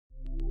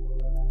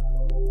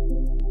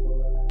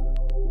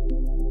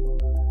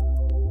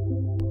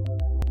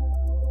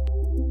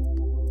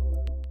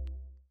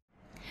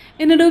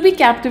In Adobe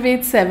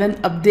Captivate 7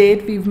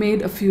 update, we've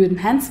made a few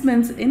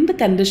enhancements in the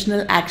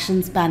conditional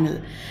actions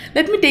panel.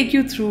 Let me take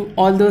you through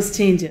all those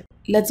changes.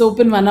 Let's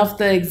open one of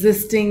the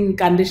existing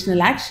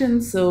conditional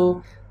actions.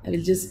 So I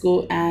will just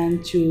go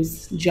and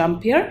choose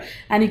jump here,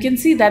 and you can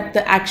see that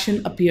the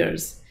action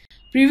appears.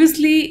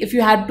 Previously, if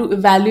you had to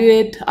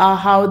evaluate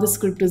how the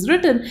script is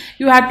written,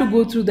 you had to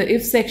go through the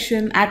if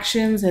section,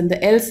 actions, and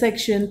the else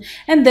section,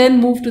 and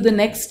then move to the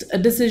next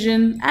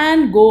decision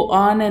and go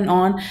on and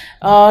on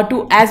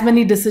to as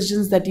many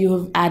decisions that you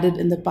have added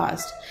in the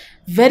past.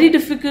 Very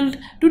difficult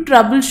to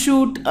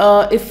troubleshoot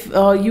if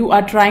you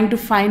are trying to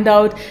find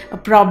out a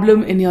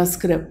problem in your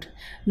script.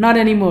 Not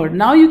anymore.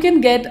 Now you can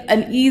get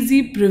an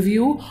easy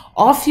preview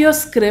of your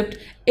script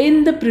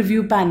in the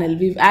preview panel.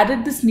 We've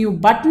added this new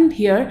button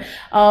here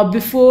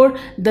before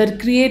the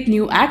create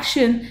new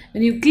action.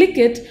 When you click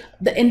it,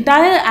 the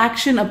entire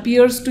action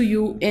appears to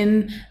you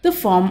in the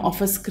form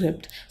of a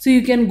script. So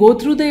you can go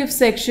through the if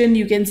section,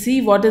 you can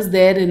see what is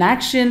there in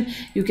action,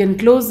 you can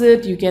close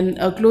it, you can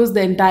close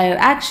the entire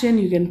action,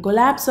 you can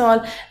collapse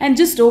all and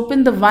just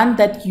open the one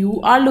that you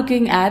are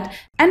looking at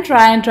and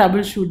try and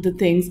troubleshoot the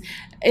things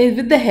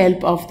with the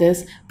help of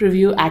this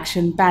preview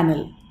action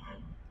panel.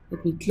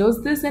 Let me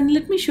close this and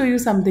let me show you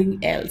something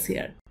else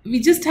here.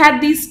 We just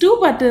had these two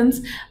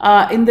buttons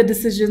in the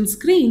decision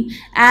screen,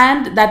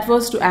 and that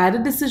was to add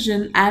a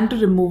decision and to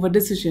remove a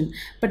decision.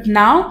 But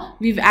now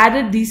we've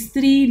added these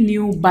three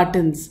new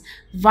buttons.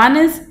 One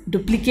is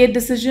duplicate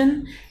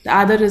decision, the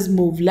other is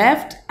move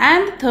left,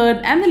 and the third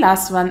and the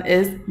last one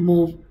is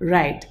move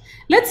right.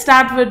 Let's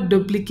start with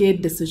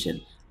duplicate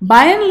decision.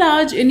 By and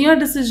large, in your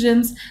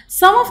decisions,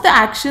 some of the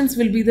actions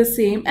will be the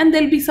same and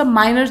there'll be some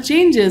minor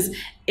changes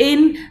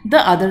in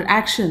the other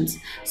actions.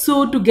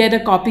 So to get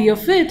a copy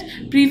of it,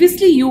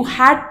 previously you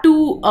had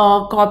to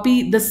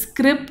copy the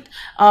script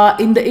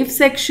in the if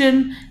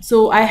section.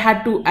 So I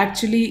had to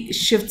actually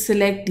shift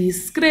select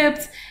these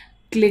scripts,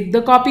 click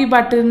the copy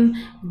button,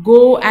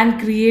 go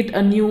and create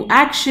a new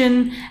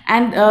action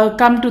and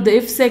come to the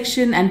if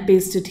section and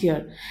paste it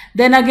here.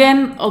 Then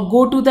again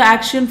go to the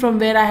action from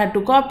where I had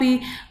to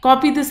copy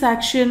this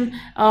action,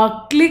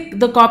 click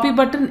the copy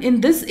button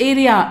in this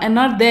area and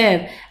not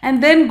there,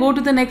 and then go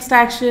to the next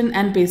action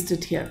and paste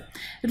it here.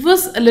 It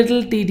was a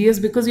little tedious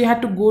because you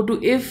had to go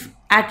to if,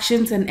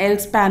 actions and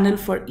else panel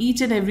for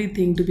each and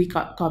everything to be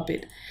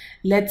copied.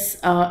 Let's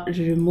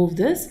remove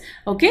this.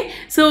 Okay,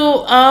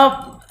 so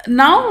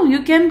now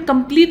you can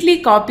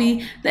completely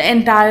copy the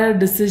entire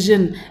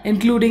decision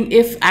including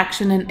if,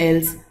 action and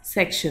else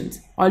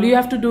sections. All you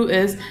have to do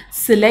is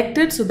select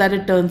it so that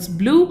it turns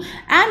blue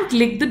and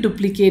click the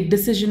duplicate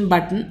decision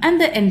button and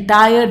the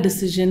entire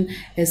decision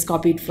is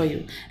copied for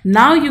you.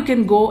 Now you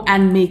can go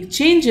and make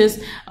changes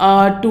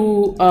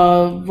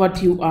to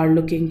what you are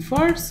looking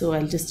for. So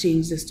I'll just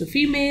change this to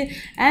female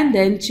and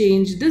then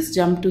change this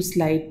jump to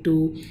slide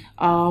to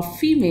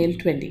female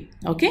 20.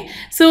 Okay,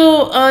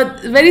 so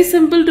very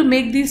simple to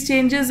make these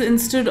changes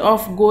instead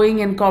of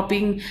going and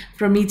copying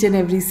from each and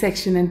every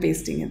section and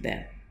pasting it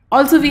there.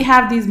 Also, we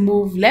have these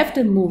move left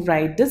and move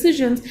right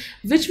decisions,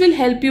 which will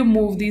help you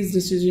move these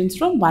decisions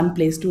from one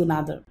place to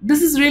another.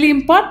 This is really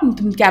important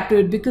in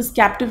Captivate because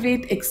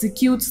Captivate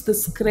executes the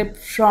script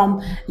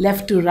from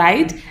left to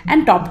right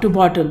and top to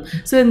bottom.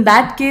 So in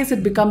that case,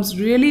 it becomes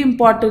really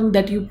important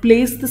that you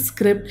place the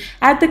script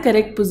at the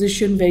correct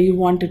position where you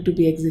want it to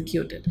be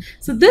executed.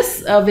 So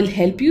this will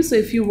help you. So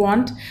if you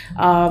want,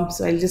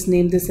 so I'll just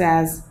name this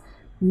as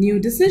new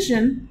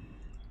decision.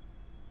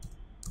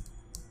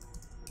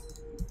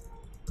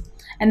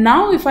 And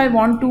now if I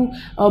want to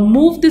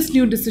move this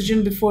new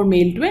decision before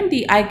male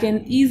 20, I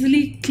can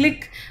easily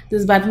click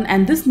this button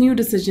and this new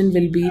decision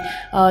will be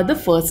the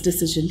first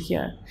decision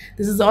here.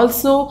 This is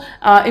also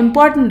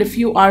important if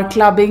you are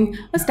clubbing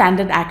a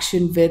standard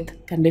action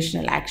with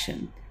conditional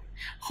action.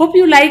 Hope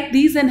you like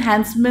these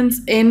enhancements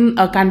in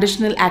a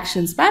conditional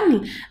actions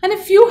panel. And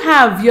if you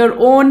have your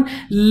own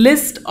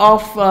list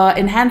of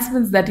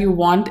enhancements that you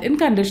want in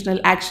conditional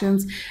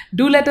actions,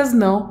 do let us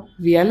know.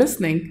 We are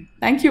listening.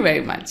 Thank you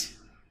very much.